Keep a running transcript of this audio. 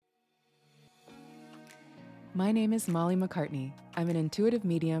My name is Molly McCartney. I'm an intuitive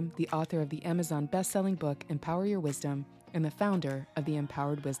medium, the author of the Amazon best-selling book, Empower Your Wisdom, and the founder of the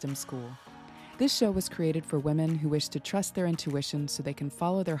Empowered Wisdom School. This show was created for women who wish to trust their intuition so they can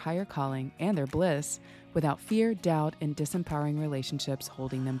follow their higher calling and their bliss without fear, doubt, and disempowering relationships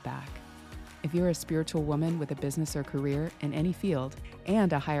holding them back. If you're a spiritual woman with a business or career in any field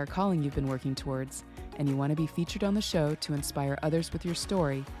and a higher calling you've been working towards, and you want to be featured on the show to inspire others with your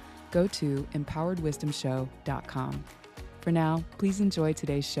story, go to empoweredwisdomshow.com. For now, please enjoy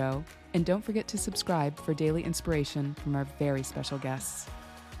today's show, and don't forget to subscribe for daily inspiration from our very special guests.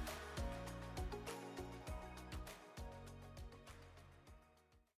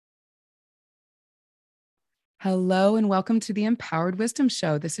 Hello and welcome to the Empowered Wisdom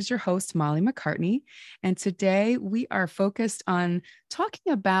Show. This is your host, Molly McCartney, and today we are focused on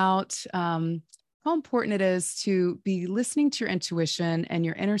talking about how important it is to be listening to your intuition and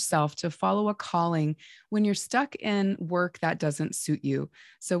your inner self to follow a calling when you're stuck in work that doesn't suit you.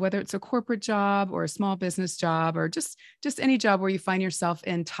 So whether it's a corporate job or a small business job or just any job where you find yourself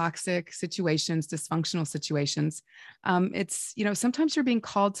in toxic situations, dysfunctional situations, it's, sometimes you're being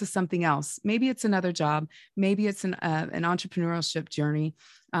called to something else. Maybe it's another job. Maybe it's an entrepreneurship journey.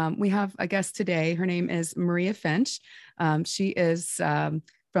 We have a guest today. Her name is Maria Finch. She is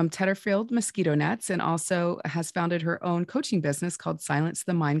from Tetterfield Mosquito Nets, and also has founded her own coaching business called Silence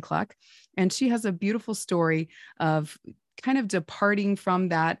the MindCluck. And she has a beautiful story of kind of departing from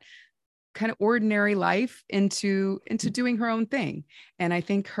that kind of ordinary life into doing her own thing. And I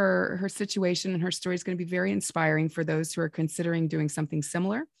think her situation and her story is going to be very inspiring for those who are considering doing something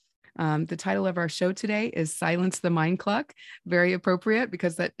similar. The title of our show today is Silence the MindCluck. Very appropriate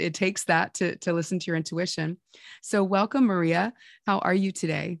because it takes that to listen to your intuition. So welcome, Maria. How are you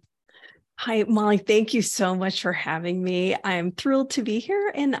today? Hi, Molly. Thank you so much for having me. I'm thrilled to be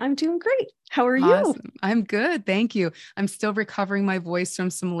here and I'm doing great. How are you? Awesome. I'm good. Thank you. I'm still recovering my voice from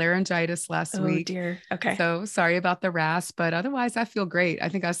some laryngitis last week. Oh dear. Okay. So sorry about the rasp, but otherwise I feel great. I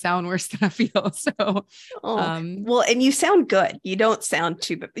think I sound worse than I feel. So, well, and you sound good. You don't sound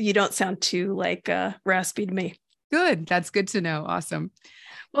too like raspy to me. Good. That's good to know. Awesome.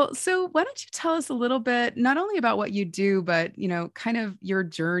 Well, so why don't you tell us a little bit, not only about what you do, but, kind of your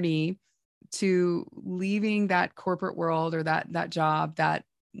journey to leaving that corporate world or that job that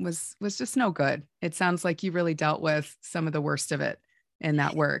was just no good. It sounds like you really dealt with some of the worst of it in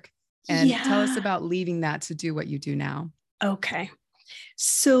that work. And tell us about leaving that to do what you do now. Okay.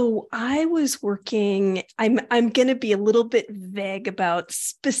 So I was working, I'm going to be a little bit vague about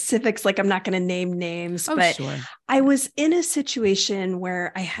specifics, like I'm not going to name names, but sure. I was in a situation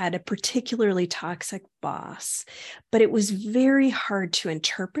where I had a particularly toxic boss, but it was very hard to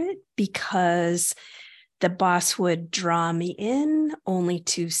interpret because the boss would draw me in only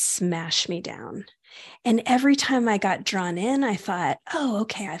to smash me down. And every time I got drawn in, I thought, oh,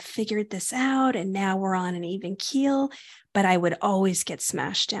 okay, I figured this out. And now we're on an even keel, but I would always get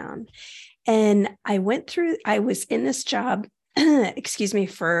smashed down. And I was in this job,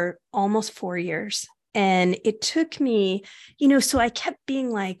 for almost 4 years. And it took me, so I kept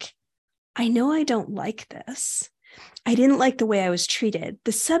being like, I know I don't like this. I didn't like the way I was treated.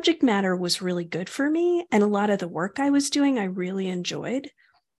 The subject matter was really good for me. And a lot of the work I was doing, I really enjoyed.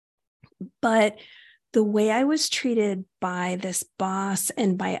 But the way I was treated by this boss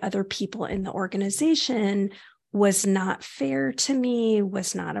and by other people in the organization was not fair to me,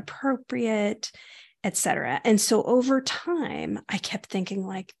 was not appropriate, etc. And so over time, I kept thinking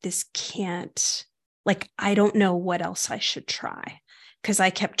I don't know what else I should try, because I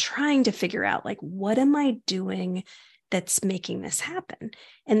kept trying to figure out what am I doing that's making this happen?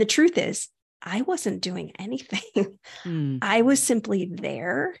 And the truth is, I wasn't doing anything. I was simply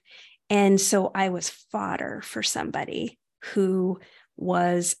there. And so I was fodder for somebody who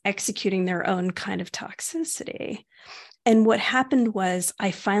was executing their own kind of toxicity. And what happened was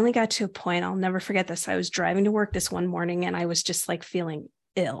I finally got to a point, I'll never forget this. I was driving to work this one morning and I was just feeling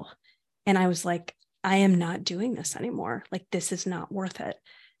ill. And I was like, I am not doing this anymore. This is not worth it.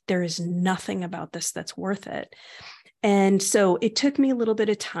 There is nothing about this that's worth it. And so it took me a little bit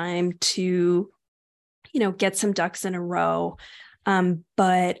of time to, get some ducks in a row.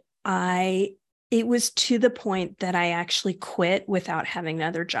 But it was to the point that I actually quit without having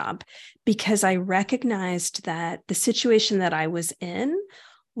another job, because I recognized that the situation that I was in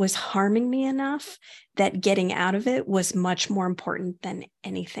was harming me enough that getting out of it was much more important than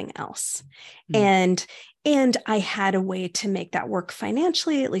anything else. And I had a way to make that work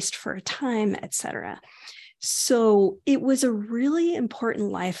financially, at least for a time, et cetera. So it was a really important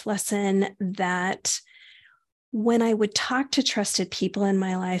life lesson that when I would talk to trusted people in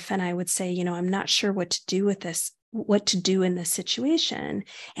my life and I would say, I'm not sure what to do with this, what to do in this situation.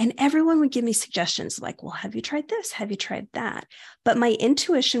 And everyone would give me suggestions like, well, have you tried this? Have you tried that? But my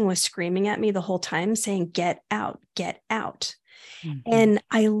intuition was screaming at me the whole time saying, get out, get out. Mm-hmm. And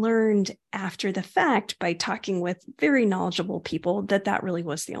I learned after the fact by talking with very knowledgeable people that really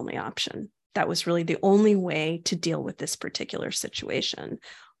was the only option. That was really the only way to deal with this particular situation,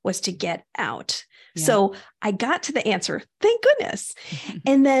 was to get out. Yeah. So I got to the answer, thank goodness.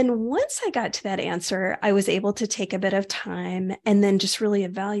 And then once I got to that answer, I was able to take a bit of time and then just really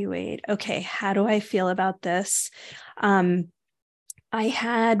evaluate, okay, how do I feel about this? I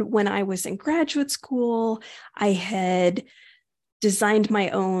had, when I was in graduate school, I had designed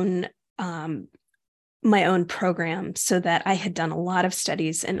my own program so that I had done a lot of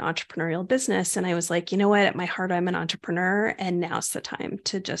studies in entrepreneurial business. And I was like, you know what, at my heart, I'm an entrepreneur, and now's the time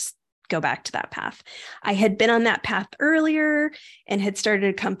to just go back to that path. I had been on that path earlier and had started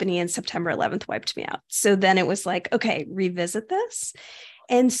a company, and September 11th wiped me out. So then it was like, okay, revisit this.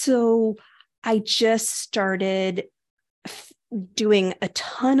 And so I just started doing a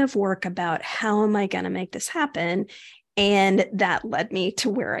ton of work about how am I going to make this happen? And that led me to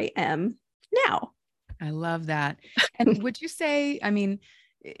where I am now. I love that. And would you say, I mean,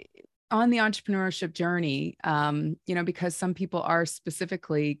 on the entrepreneurship journey, because some people are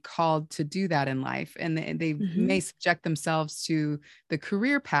specifically called to do that in life, and they may subject themselves to the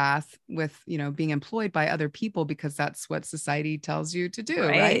career path with, being employed by other people because that's what society tells you to do,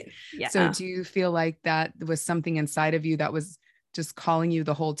 right? Yeah. So do you feel like that was something inside of you that was just calling you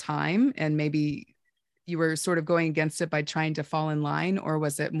the whole time, and maybe you were sort of going against it by trying to fall in line? Or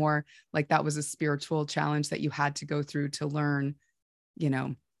was it more like that was a spiritual challenge that you had to go through to learn,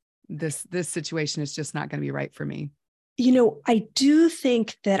 this situation is just not going to be right for me? I do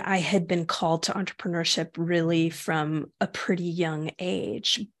think that I had been called to entrepreneurship really from a pretty young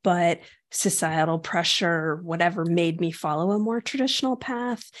age, but societal pressure, whatever, made me follow a more traditional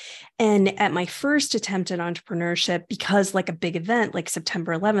path. And at my first attempt at entrepreneurship, because like a big event like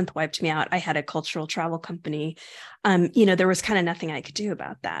September 11th wiped me out, I had a cultural travel company. There was kind of nothing I could do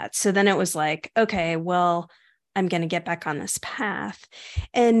about that. So then it was like, okay, well, I'm going to get back on this path.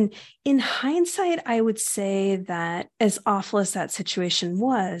 And in hindsight, I would say that as awful as that situation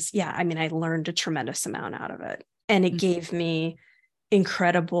was, I learned a tremendous amount out of it. And it gave me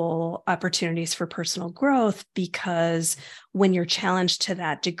incredible opportunities for personal growth, because when you're challenged to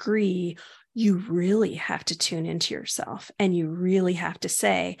that degree, you really have to tune into yourself, and you really have to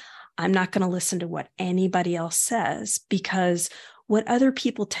say, I'm not going to listen to what anybody else says, because what other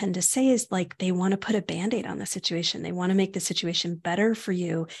people tend to say is like, they want to put a Band-Aid on the situation. They want to make the situation better for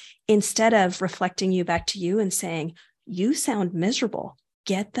you, instead of reflecting you back to you and saying, you sound miserable,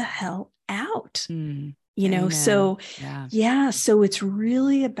 get the hell out. Amen. So so it's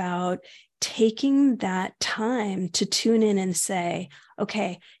really about taking that time to tune in and say,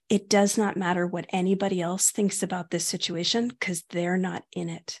 okay, it does not matter what anybody else thinks about this situation, because they're not in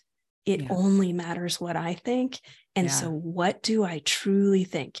it. It only matters what I think. And so what do I truly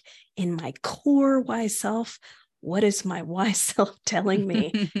think in my core wise self? What is my wise self telling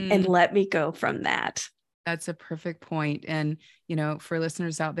me? And let me go from that. That's a perfect point. And, for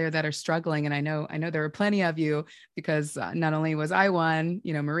listeners out there that are struggling, and I know there are plenty of you, because not only was I one,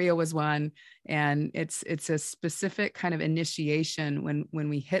 Maria was one, and it's a specific kind of initiation when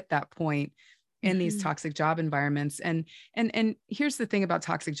we hit that point in these toxic job environments. And here's the thing about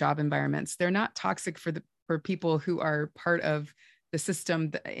toxic job environments. They're not toxic for people who are part of the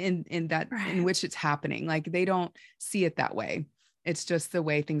system in which it's happening. Like, they don't see it that way. It's just the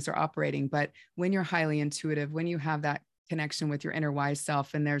way things are operating. But when you're highly intuitive, when you have that connection with your inner wise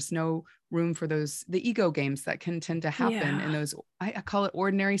self, and there's no room for the ego games that can tend to happen in those, I call it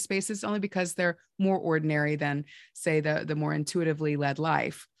ordinary spaces, only because they're more ordinary than, say, the more intuitively led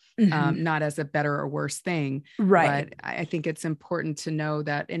life. Not as a better or worse thing. Right. But I think it's important to know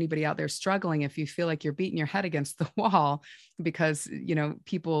that anybody out there struggling, if you feel like you're beating your head against the wall because,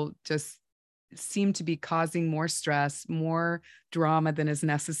 people just seem to be causing more stress, more drama than is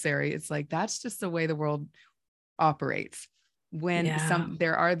necessary. It's like, that's just the way the world operates. When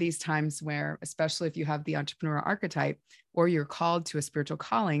there are these times where, especially if you have the entrepreneur archetype or you're called to a spiritual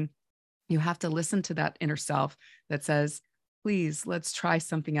calling, you have to listen to that inner self that says, please, let's try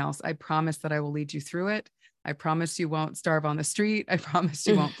something else. I promise that I will lead you through it. I promise you won't starve on the street. I promise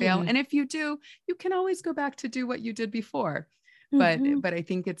you won't fail. And if you do, you can always go back to do what you did before. But I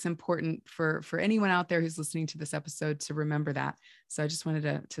think it's important for anyone out there who's listening to this episode to remember that. So I just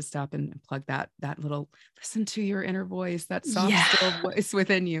wanted to stop and plug that little, listen to your inner voice, that soft, still voice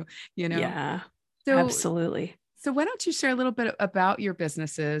within you, Yeah, So absolutely. So why don't you share a little bit about your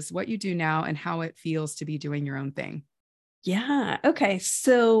businesses, what you do now, and how it feels to be doing your own thing? Yeah. Okay.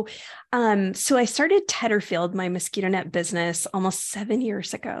 So I started Tetherfield, my mosquito net business, almost 7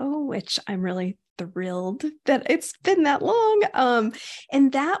 years ago, which I'm really thrilled that it's been that long.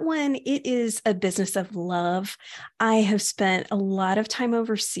 And that one, it is a business of love. I have spent a lot of time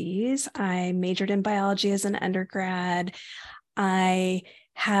overseas. I majored in biology as an undergrad. I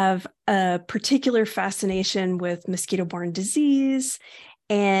have a particular fascination with mosquito-borne disease.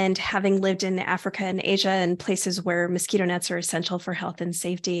 And having lived in Africa and Asia and places where mosquito nets are essential for health and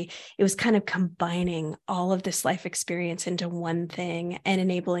safety, it was kind of combining all of this life experience into one thing and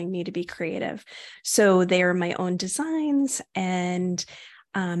enabling me to be creative. So they are my own designs, and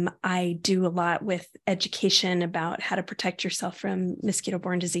I do a lot with education about how to protect yourself from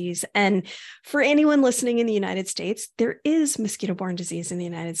mosquito-borne disease. And for anyone listening in the United States, there is mosquito-borne disease in the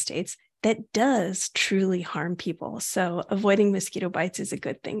United States that does truly harm people. So avoiding mosquito bites is a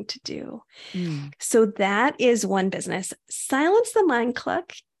good thing to do. Mm. So that is one business. Silence the Mind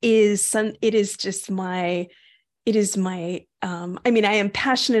Cluck it is my, I am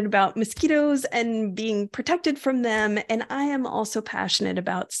passionate about mosquitoes and being protected from them. And I am also passionate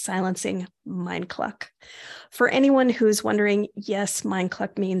about silencing MindCluck. For anyone who's wondering, yes,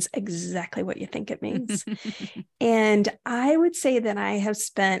 MindCluck means exactly what you think it means. And I would say that I have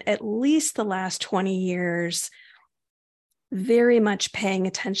spent at least the last 20 years very much paying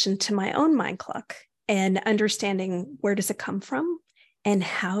attention to my own MindCluck and understanding where does it come from and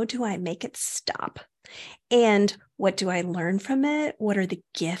how do I make it stop? And what do I learn from it? What are the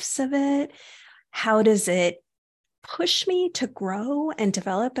gifts of it? How does it push me to grow and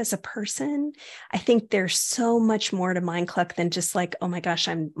develop as a person? I think there's so much more to MindCluck than just like, oh my gosh,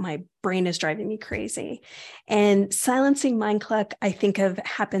 my brain is driving me crazy. And silencing MindCluck, I think of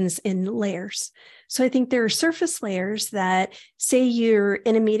happens in layers. So I think there are surface layers that, say you're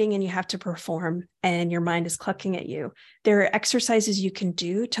in a meeting and you have to perform and your mind is clucking at you. There are exercises you can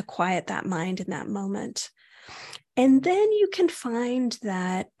do to quiet that mind in that moment. And then you can find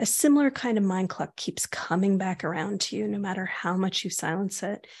that a similar kind of mind cluck keeps coming back around to you no matter how much you silence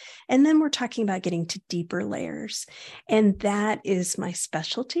it. And then we're talking about getting to deeper layers. And that is my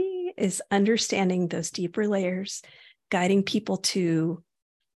specialty, is understanding those deeper layers, guiding people to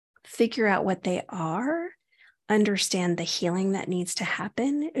figure out what they are, understand the healing that needs to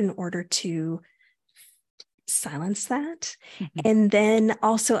happen in order to silence that. Mhm. And then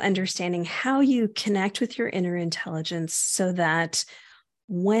also understanding how you connect with your inner intelligence so that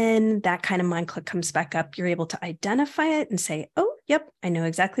when that kind of mind click comes back up, you're able to identify it and say, oh, yep, I know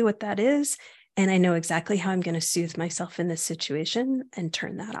exactly what that is. And I know exactly how I'm going to soothe myself in this situation and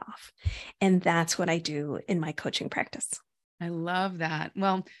turn that off. And that's what I do in my coaching practice. I love that.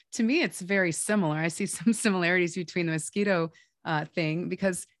 Well, to me, it's very similar. I see some similarities between the mosquito thing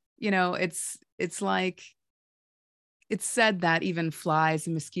because, it's like, it's said that even flies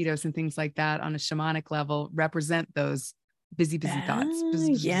and mosquitoes and things like that on a shamanic level represent those busy, busy thoughts,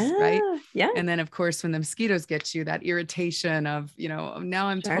 right? Yeah. And then, of course, when the mosquitoes get you, that irritation of, now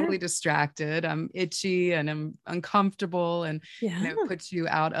I'm Sure. totally distracted, I'm itchy and I'm uncomfortable, and, Yeah. puts you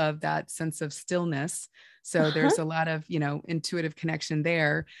out of that sense of stillness. So Uh-huh. there's a lot of, intuitive connection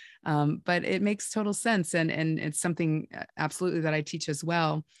there. But it makes total sense. And it's something absolutely that I teach as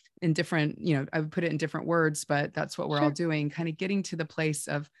well in different, I would put it in different words, but that's what we're all Sure. doing, kind of getting to the place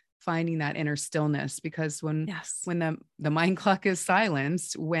of finding that inner stillness. Because when Yes. when the mind clock is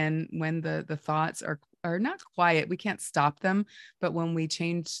silenced, when the thoughts are not quiet, we can't stop them, but when we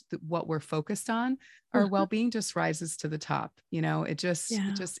change what we're focused on, our Uh-huh. well-being just rises to the top. It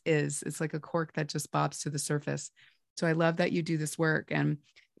Yeah. just is. It's like a cork that just bobs to the surface. So I love that you do this work. And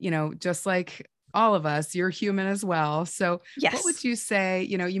just like all of us, you're human as well. So what Yes. would you say?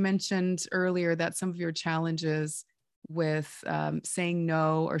 You mentioned earlier that some of your challenges with saying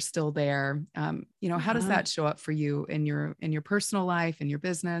no are still there. How does Uh-huh. that show up for you in your personal life, in your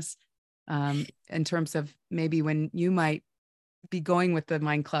business, in terms of maybe when you might be going with the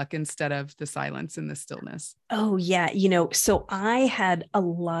mind cluck instead of the silence and the stillness? Oh, yeah. So I had a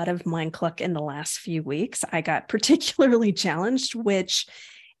lot of mind cluck in the last few weeks. I got particularly challenged, which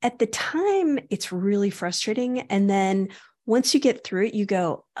at the time, it's really frustrating. And then once you get through it, you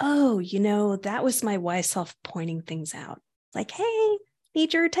go, oh, that was my wise self pointing things out. Like, hey,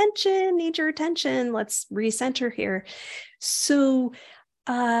 need your attention, need your attention. Let's recenter here. So,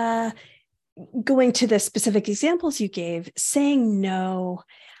 going to the specific examples you gave, saying no,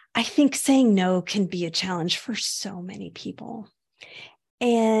 I think saying no can be a challenge for so many people.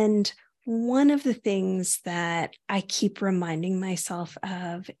 And one of the things that I keep reminding myself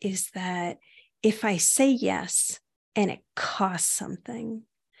of is that if I say yes and it costs something,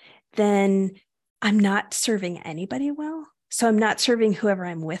 then I'm not serving anybody well. So I'm not serving whoever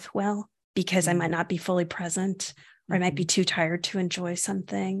I'm with well, because I might not be fully present, or I might be too tired to enjoy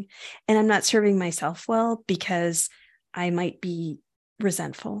something. And I'm not serving myself well because I might be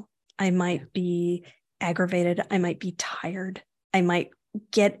resentful. I might be aggravated. I might be tired. I might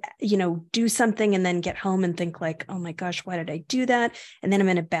do something and then get home and think like, oh my gosh, why did I do that? And then I'm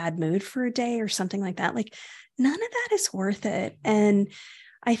in a bad mood for a day or something like that. Like, none of that is worth it. And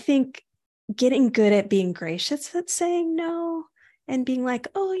I think getting good at being gracious at saying no and being like,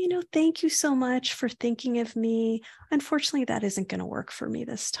 oh, thank you so much for thinking of me. Unfortunately, that isn't going to work for me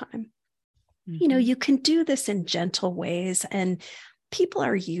this time. You can do this in gentle ways, and people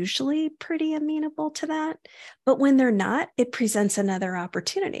are usually pretty amenable to that. But when they're not, it presents another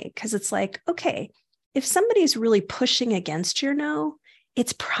opportunity, because it's like, okay, if somebody's really pushing against your no,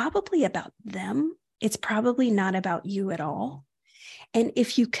 it's probably about them. It's probably not about you at all. And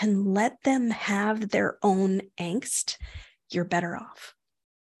if you can let them have their own angst, you're better off.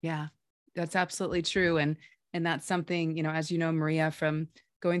 Yeah, that's absolutely true. And that's something, as you know, Maria, from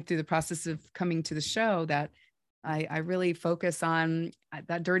going through the process of coming to the show, that I really focus on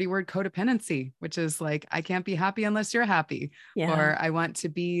that dirty word codependency, which is like, I can't be happy unless you're happy. Yeah. Or I want to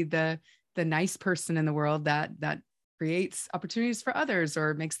be the nice person in the world that creates opportunities for others,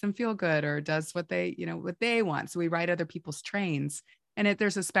 or makes them feel good, or does what they want. So we ride other people's trains. And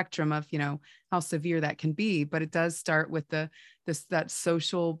there's a spectrum of, how severe that can be, but it does start with that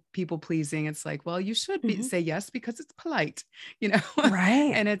social people pleasing. It's like, well, you should say yes because it's polite,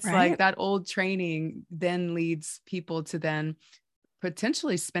 Right. And it's like that old training then leads people to then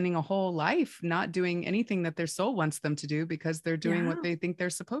potentially spending a whole life not doing anything that their soul wants them to do, because they're doing what they think they're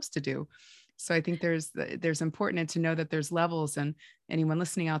supposed to do. So I think there's important to know that there's levels, and anyone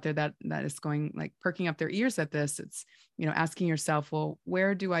listening out there that is going, like, perking up their ears at this, it's, asking yourself, well,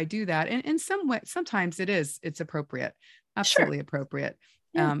 where do I do that? And in some way, sometimes it's appropriate, absolutely appropriate.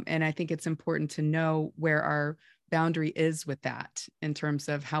 Yeah. And I think it's important to know where our boundary is with that, in terms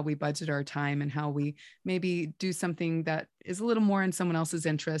of how we budget our time, and how we maybe do something that is a little more in someone else's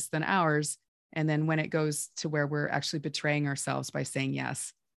interest than ours. And then when it goes to where we're actually betraying ourselves by saying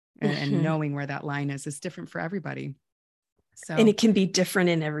yes, and knowing where that line is different for everybody. So, and it can be different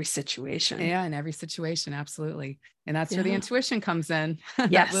in every situation. Yeah, in every situation. Absolutely. And that's where the intuition comes in.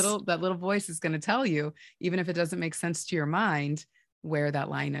 Yes. that little voice is going to tell you, even if it doesn't make sense to your mind, where that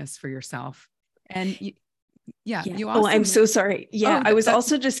line is for yourself. And you also, I'm so sorry. Yeah. I was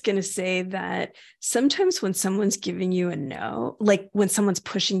also just going to say that sometimes when someone's giving you a no, like when someone's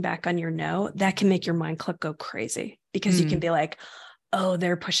pushing back on your no, that can make your MindCluck go crazy, because you can be like, oh,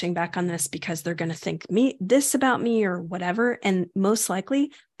 they're pushing back on this because they're going to think this about me or whatever. And most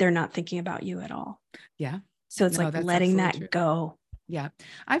likely they're not thinking about you at all. Yeah. So it's like letting that go. Yeah.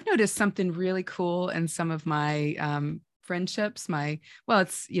 I've noticed something really cool in some of my friendships,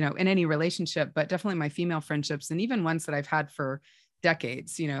 it's, in any relationship, but definitely my female friendships, and even ones that I've had for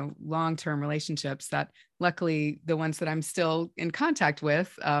decades, long-term relationships, that luckily the ones that I'm still in contact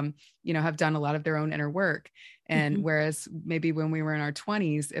with, have done a lot of their own inner work. And whereas maybe when we were in our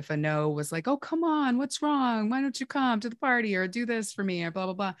 20s, if a no was like, oh, come on, what's wrong? Why don't you come to the party or do this for me or blah,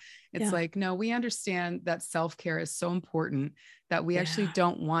 blah, blah. It's like, no, we understand that self-care is so important, that we actually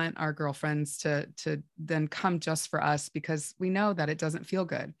don't want our girlfriends to then come just for us, because we know that it doesn't feel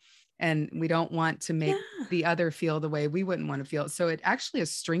good. And we don't want to make the other feel the way we wouldn't want to feel. So it actually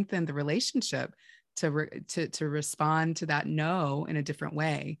has strengthened the relationship to respond to that no in a different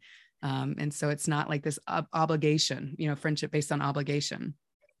way. And so it's not like this obligation, friendship based on obligation.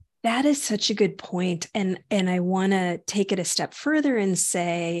 That is such a good point. And I want to take it a step further and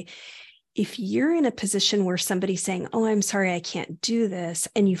say, if you're in a position where somebody's saying, oh, I'm sorry, I can't do this,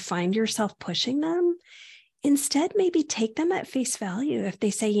 and you find yourself pushing them, instead, maybe take them at face value. If they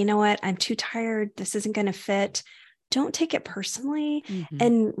say, you know what, I'm too tired, this isn't going to fit, don't take it personally,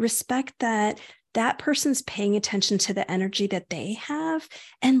 and respect that person's paying attention to the energy that they have,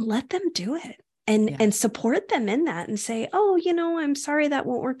 and let them do it, and support them in that, and say, oh, I'm sorry that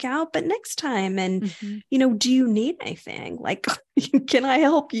won't work out, but next time. And, do you need anything? Like, can I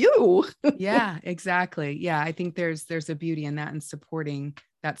help you? Yeah, exactly. Yeah. I think there's a beauty in that, and supporting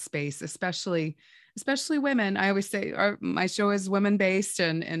that space, especially women. I always say my show is women-based,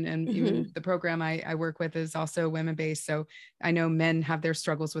 and even the program I work with is also women-based. So I know men have their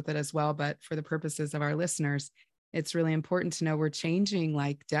struggles with it as well, but for the purposes of our listeners, it's really important to know we're changing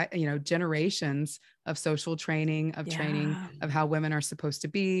like, generations of social training, Yeah. of how women are supposed to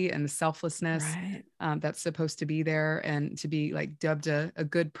be and the selflessness Right. that's supposed to be there and to be like dubbed a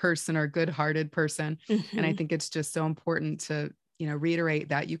good person or good hearted person. And I Hmm. think it's just so important to, reiterate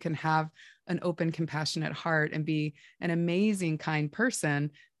that you can have an open, compassionate heart and be an amazing, kind person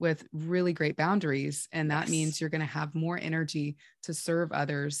with really great boundaries. And that Yes. means you're going to have more energy to serve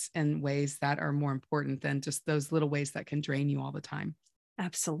others in ways that are more important than just those little ways that can drain you all the time.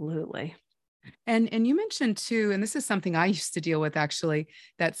 Absolutely. And you mentioned too, and this is something I used to deal with actually,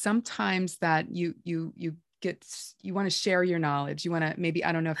 that sometimes that you want to share your knowledge. You want to maybe,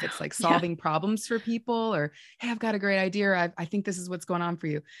 I don't know if it's like Yeah. solving problems for people or, hey, I've got a great idea. I think this is what's going on for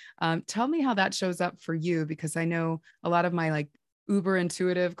you. Tell me how that shows up for you, because I know a lot of my like uber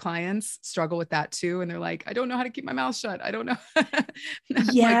intuitive clients struggle with that too. And they're like, I don't know how to keep my mouth shut. I don't know. Like,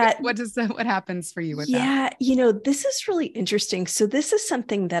 Yeah. what happens for you with that? Yeah, this is really interesting. So this is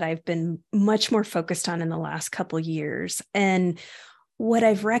something that I've been much more focused on in the last couple of years. And what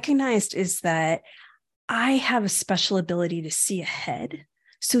I've recognized is that I have a special ability to see ahead.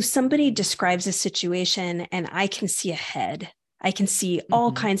 So somebody describes a situation and I can see ahead. I can see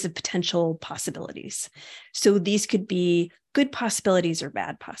all Mhm. kinds of potential possibilities. So these could be good possibilities or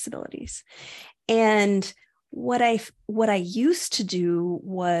bad possibilities. And what I used to do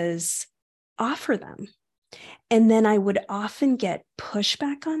was offer them. And then I would often get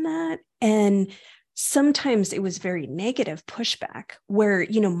pushback on that. And sometimes it was very negative pushback where,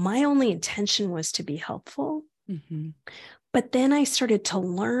 my only intention was to be helpful. Mhm. But then I started to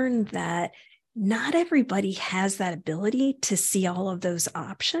learn that not everybody has that ability to see all of those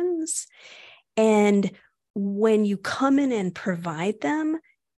options. And when you come in and provide them,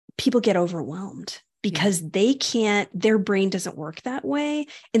 people get overwhelmed Yeah. because their brain doesn't work that way.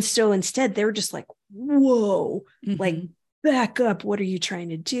 And so instead, they're just like, whoa, like, Mhm. back up. What are you trying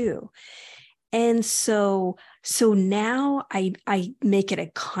to do? And so now I make it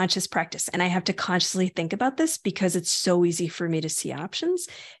a conscious practice, and I have to consciously think about this because it's so easy for me to see options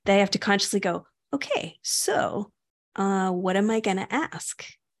that I have to consciously go, okay, so what am I going to ask?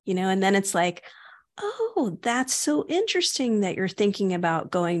 And then it's like, oh, that's so interesting that you're thinking about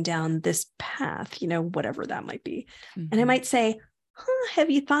going down this path, whatever that might be. And I Mhm. might say, have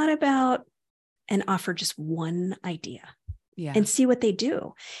you thought about, and offer just one idea Yeah. and see what they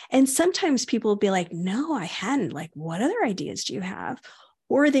do. And sometimes people will be like, no, I hadn't. Like, what other ideas do you have?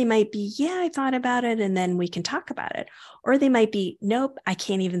 Or they might be, yeah, I thought about it, and then we can talk about it. Or they might be, nope, I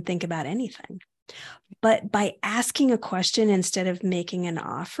can't even think about anything. But by asking a question instead of making an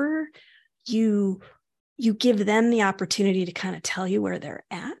offer, you you give them the opportunity to kind of tell you where they're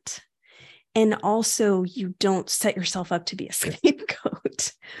at. And also you don't set yourself up to be a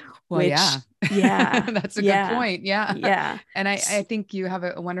scapegoat, Well, which, yeah, yeah, that's a good yeah, point. Yeah. yeah. And I think you have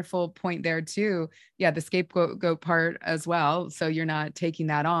a wonderful point there too. Yeah. The scapegoat goat part as well. So you're not taking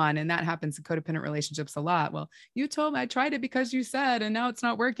that on. And that happens in codependent relationships a lot. Well, you told me I tried it because you said, and now it's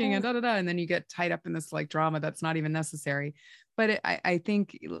not working and da, da, da. And then you get tied up in this like drama that's not even necessary. But I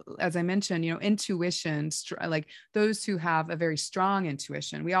think, as I mentioned, intuition, like those who have a very strong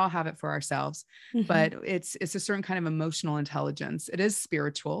intuition, we all have it for ourselves, Mm-hmm, but it's a certain kind of emotional intelligence. It is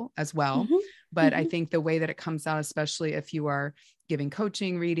spiritual as well, mm-hmm, but I mm-hmm, think the way that it comes out, especially if you are giving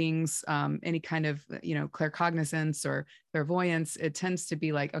coaching readings, any kind of claircognizance or clairvoyance, it tends to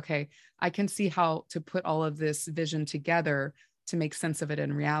be like, okay, I can see how to put all of this vision together to make sense of it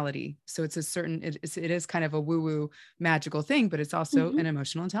in reality. So it's a certain, it is kind of a woo-woo magical thing, but it's also mm-hmm, an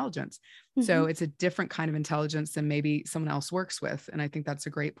emotional intelligence. mm-hmm, So it's a different kind of intelligence than maybe someone else works with. And I think that's a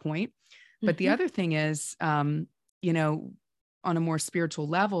great point. But the mm-hmm. other thing is, you know, on a more spiritual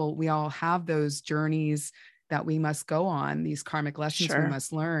level, we all have those journeys that we must go on, these karmic lessons we Sure.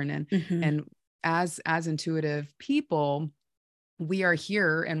 must learn. Mm-hmm, And as intuitive people, we are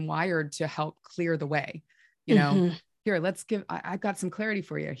here and wired to help clear the way. You know, mm-hmm, here, I've got some clarity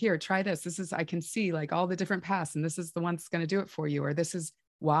for you. Here, try this. I can see like all the different paths, and this is the one that's going to do it for you, or this is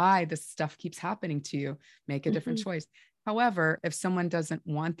why this stuff keeps happening to you. Make a different mm-hmm. choice. However, if someone doesn't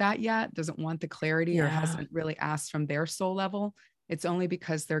want that yet, doesn't want the clarity, or Yeah. hasn't really asked from their soul level, it's only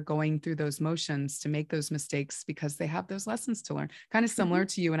because they're going through those motions to make those mistakes because they have those lessons to learn. Kind of Mm-hmm, similar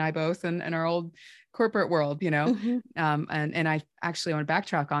to you and I both in our old corporate world, mm-hmm, and I actually want to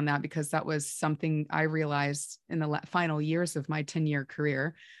backtrack on that because that was something I realized in the final years of my 10-year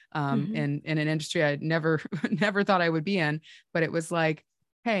career, mm-hmm, in an industry I'd never never thought I would be in. But it was like,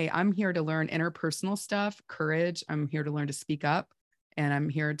 hey, I'm here to learn interpersonal stuff, courage. I'm here to learn to speak up, and I'm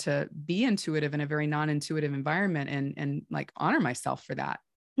here to be intuitive in a very non-intuitive environment, and like honor myself for that.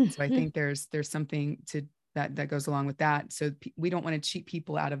 So I mm-hmm. think there's something that goes along with that. So we don't want to cheat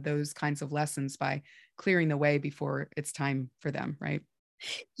people out of those kinds of lessons by clearing the way before it's time for them, right?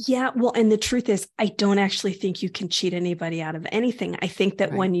 Yeah. Well, and the truth is, I don't actually think you can cheat anybody out of anything. I think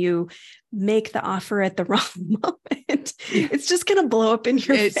that when you make the offer at the wrong moment, it's just going to blow up in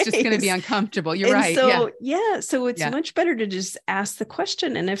your face. It's just going to be uncomfortable. You're and right. So, so it's much better to just ask the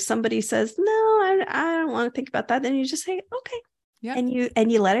question. And if somebody says, no, I don't want to think about that, then you just say, okay. Yeah.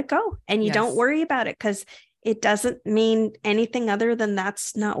 And you let it go and you don't worry about it, because it doesn't mean anything other than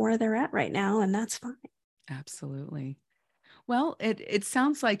that's not where they're at right now. And that's fine. Absolutely. Well, it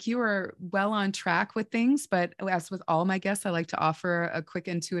sounds like you are well on track with things, but as with all my guests, I like to offer a quick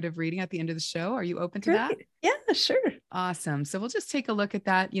intuitive reading at the end of the show. Are you open to that? Yeah, sure. Awesome. So we'll just take a look at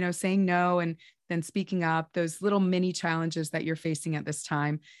that, saying no and then speaking up, those little mini challenges that you're facing at this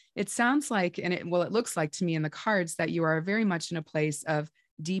time. It sounds like, it looks like to me in the cards that you are very much in a place of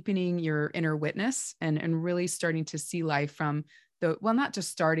deepening your inner witness and really starting to see life from not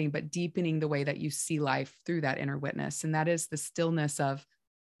just starting, but deepening the way that you see life through that inner witness. And that is the stillness of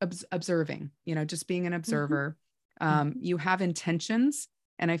observing, just being an observer. You have intentions.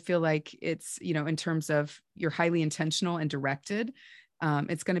 And I feel like it's, in terms of you're highly intentional and directed.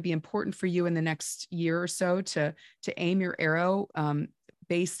 It's going to be important for you in the next year or so to aim your arrow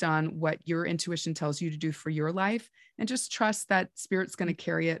based on what your intuition tells you to do for your life, and just trust that spirit's going to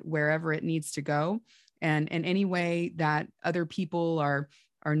carry it wherever it needs to go. And in any way that other people are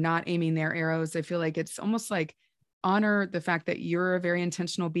not aiming their arrows, I feel like it's almost like honor the fact that you're a very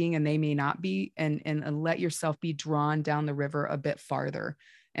intentional being and they may not be, and let yourself be drawn down the river a bit farther,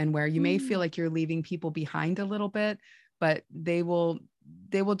 and where you may feel like you're leaving people behind a little bit, but they will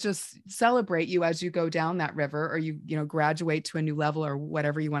just celebrate you as you go down that river, or you graduate to a new level or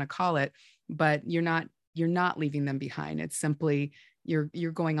whatever you want to call it. But you're not leaving them behind. It's simply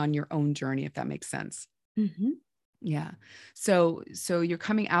you're going on your own journey, if that makes sense. Mm-hmm. Yeah. So you're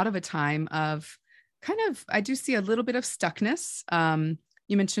coming out of a time of kind of, I do see a little bit of stuckness.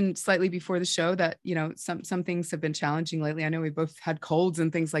 You mentioned slightly before the show that, some things have been challenging lately. I know we both had colds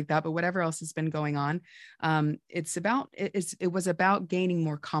and things like that, but whatever else has been going on, it was about gaining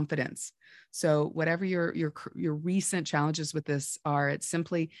more confidence. So whatever your recent challenges with this are, it's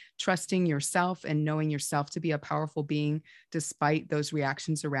simply trusting yourself and knowing yourself to be a powerful being despite those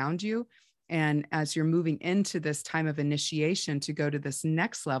reactions around you. And as you're moving into this time of initiation to go to this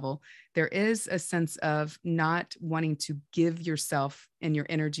next level, there is a sense of not wanting to give yourself and your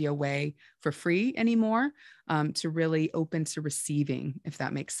energy away for free anymore, to really open to receiving, if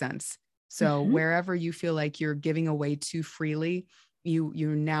that makes sense. So wherever you feel like you're giving away too freely,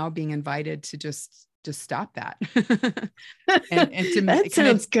 you're now being invited to just stop that. and to that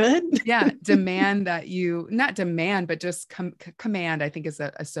sounds good. Demand that you not demand, but just command, I think is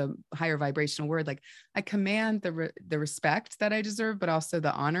a higher vibrational word. Like I command the respect that I deserve, but also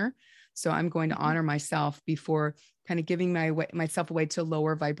the honor. So I'm going to honor myself before kind of giving myself away to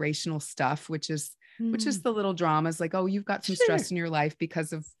lower vibrational stuff, which is the little dramas like, oh, you've got some stress in your life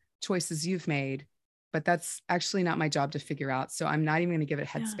because of choices you've made. But that's actually not my job to figure out. So I'm not even going to give it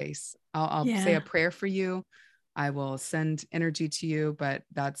headspace. I'll say a prayer for you. I will send energy to you, but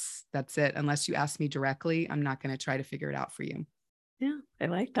that's it. Unless you ask me directly, I'm not going to try to figure it out for you. Yeah, I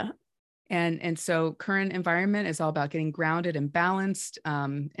like that. And so current environment is all about getting grounded and balanced,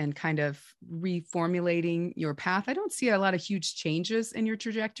 and kind of reformulating your path. I don't see a lot of huge changes in your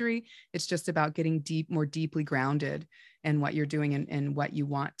trajectory. It's just about getting more deeply grounded in what you're doing and what you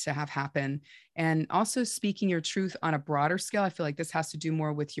want to have happen. And also speaking your truth on a broader scale. I feel like this has to do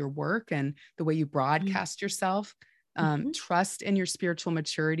more with your work and the way you broadcast yourself. Trust in your spiritual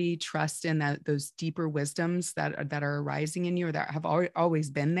maturity, trust in those deeper wisdoms that are arising in you, or that have always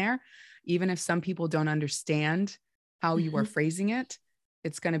been there. Even if some people don't understand how you are phrasing it,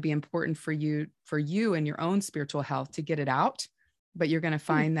 it's going to be important for you and your own spiritual health to get it out. But you're going to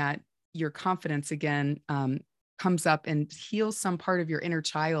find that your confidence again comes up and heals some part of your inner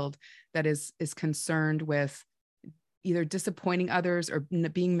child that is concerned with either disappointing others or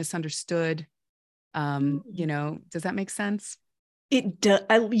being misunderstood. Does that make sense? It does.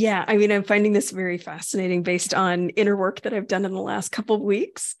 Yeah. I mean, I'm finding this very fascinating based on inner work that I've done in the last couple of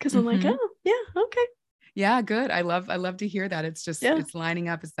weeks. Cause I'm like, oh yeah. Okay. Yeah. Good. I love to hear that. It's just, it's lining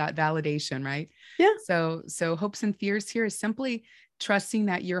up. It's that validation, right? Yeah. So hopes and fears here is simply trusting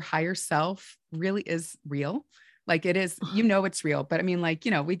that your higher self really is real. Like it is, it's real, but I mean, like,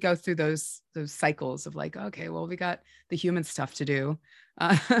 we go through those cycles of like, okay, well, we got the human stuff to do.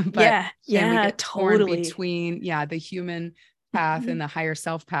 But we get totally between, the human path and the higher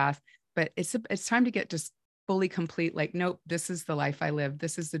self path. But it's time to get just fully complete. Like, nope, this is the life I live.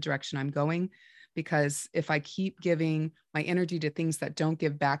 This is the direction I'm going. because if I keep giving my energy to things that don't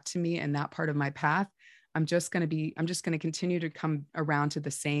give back to me in that part of my path, I'm just going to continue to come around to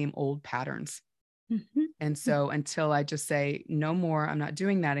the same old patterns. Mm-hmm. And so until I just say, no more, I'm not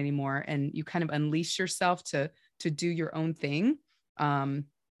doing that anymore. And you kind of unleash yourself to do your own thing. And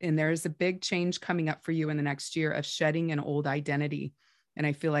there's a big change coming up for you in the next year of shedding an old identity. And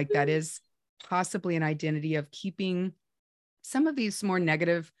I feel like that is possibly an identity of keeping some of these more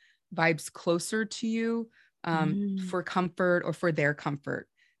negative vibes closer to you, for comfort or for their comfort.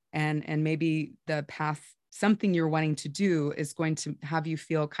 And maybe the path, something you're wanting to do is going to have you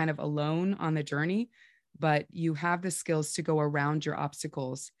feel kind of alone on the journey, but you have the skills to go around your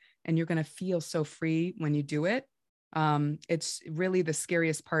obstacles, and you're going to feel so free when you do it. It's really the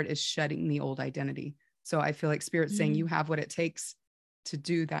scariest part is shedding the old identity. So I feel like Spirit's saying you have what it takes to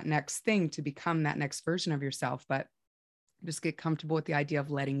do that next thing, to become that next version of yourself, but just get comfortable with the idea of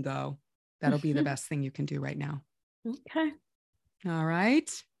letting go. That'll be the best thing you can do right now. Okay. All right.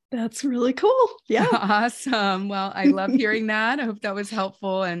 That's really cool. Yeah. Awesome. Well, I love hearing that. I hope that was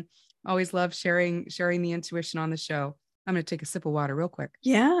helpful, and always love sharing the intuition on the show. I'm going to take a sip of water real quick.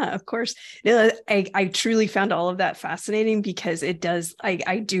 Yeah, of course. No, I truly found all of that fascinating because it does,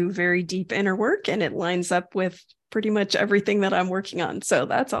 I do very deep inner work, and it lines up with pretty much everything that I'm working on. So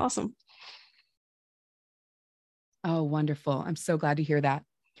that's awesome. Oh, wonderful. I'm so glad to hear that.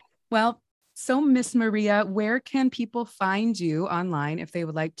 Well, so Miss Maria, where can people find you online if they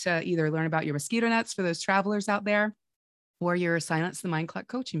would like to either learn about your mosquito nets for those travelers out there, or your Silence the MindCluck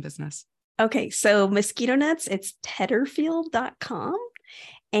coaching business? Okay, so mosquito nets, it's tetterfield.com.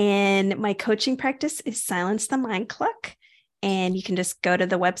 And my coaching practice is Silence the MindCluck. And you can just go to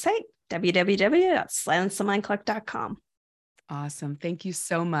the website, www.silencethemindcluck.com. Awesome. Thank you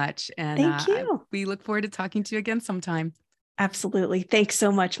so much. And Thank you. we look forward to talking to you again sometime. Absolutely. Thanks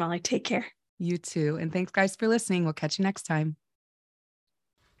so much, Molly. Take care. You too. And thanks, guys, for listening. We'll catch you next time.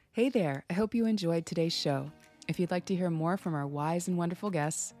 Hey there. I hope you enjoyed today's show. If you'd like to hear more from our wise and wonderful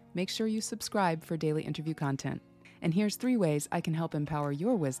guests, make sure you subscribe for daily interview content. And here's 3 ways I can help empower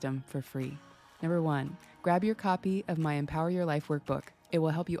your wisdom for free. Number 1, grab your copy of my Empower Your Life workbook. It will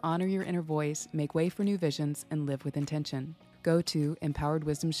help you honor your inner voice, make way for new visions, and live with intention. Go to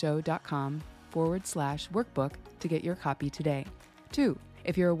empoweredwisdomshow.com/workbook to get your copy today. 2,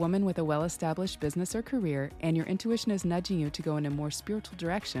 if you're a woman with a well-established business or career and your intuition is nudging you to go in a more spiritual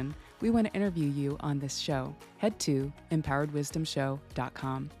direction, we want to interview you on this show. Head to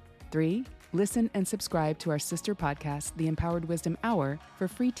empoweredwisdomshow.com. 3, listen and subscribe to our sister podcast, The Empowered Wisdom Hour, for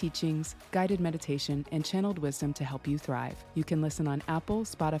free teachings, guided meditation, and channeled wisdom to help you thrive. You can listen on Apple,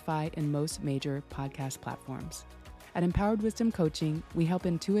 Spotify, and most major podcast platforms. At Empowered Wisdom Coaching, we help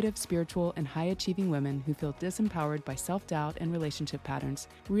intuitive, spiritual, and high-achieving women who feel disempowered by self-doubt and relationship patterns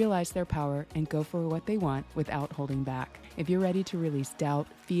realize their power and go for what they want without holding back. If you're ready to release doubt,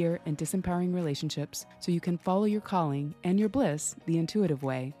 fear, and disempowering relationships so you can follow your calling and your bliss the intuitive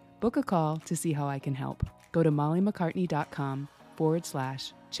way, book a call to see how I can help. Go to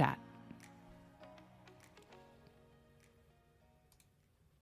mollymccartney.com/chat.